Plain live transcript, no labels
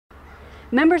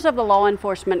Members of the law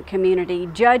enforcement community,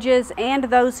 judges, and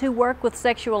those who work with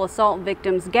sexual assault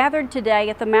victims gathered today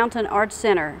at the Mountain Arts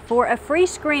Center for a free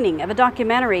screening of a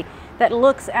documentary that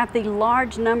looks at the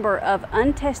large number of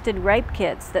untested rape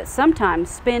kits that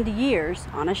sometimes spend years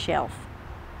on a shelf.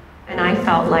 And I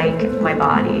felt like my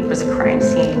body was a crime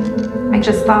scene. I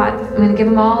just thought, I'm going to give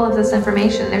them all of this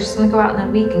information. They're just going to go out in a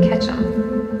week and catch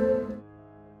them.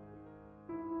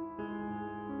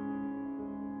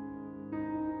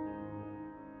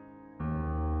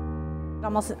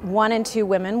 Almost 1 in 2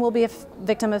 women will be a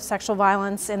victim of sexual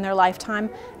violence in their lifetime.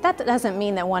 That doesn't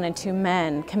mean that 1 in 2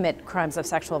 men commit crimes of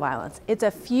sexual violence. It's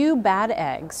a few bad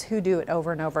eggs who do it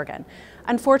over and over again.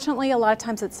 Unfortunately, a lot of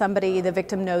times it's somebody the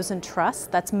victim knows and trusts.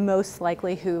 That's most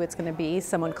likely who it's going to be,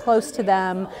 someone close to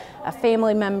them, a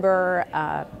family member,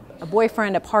 a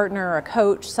boyfriend, a partner, a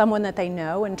coach, someone that they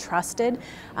know and trusted.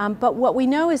 But what we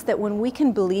know is that when we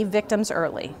can believe victims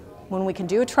early, when we can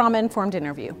do a trauma-informed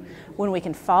interview, when we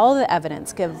can follow the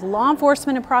evidence, give law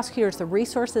enforcement and prosecutors the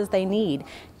resources they need,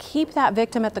 keep that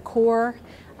victim at the core,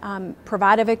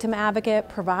 provide a victim advocate,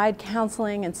 provide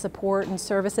counseling and support and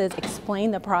services,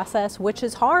 explain the process, which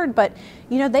is hard, but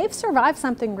you know, they've survived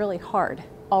something really hard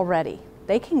already.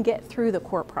 They can get through the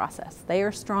court process. They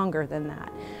are stronger than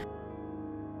that.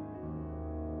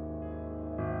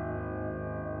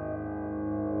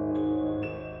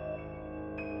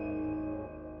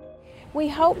 We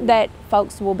hope that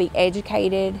folks will be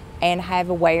educated and have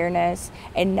awareness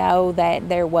and know that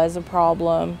there was a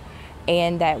problem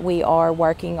and that we are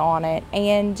working on it,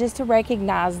 and just to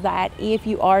recognize that if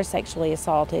you are sexually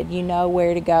assaulted, you know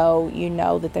where to go, you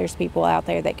know that there's people out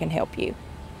there that can help you.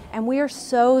 And we are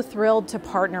so thrilled to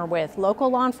partner with local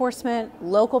law enforcement,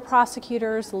 local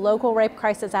prosecutors, local rape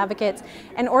crisis advocates,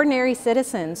 and ordinary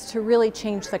citizens to really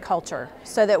change the culture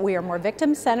so that we are more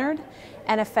victim-centered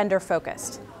and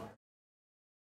offender-focused.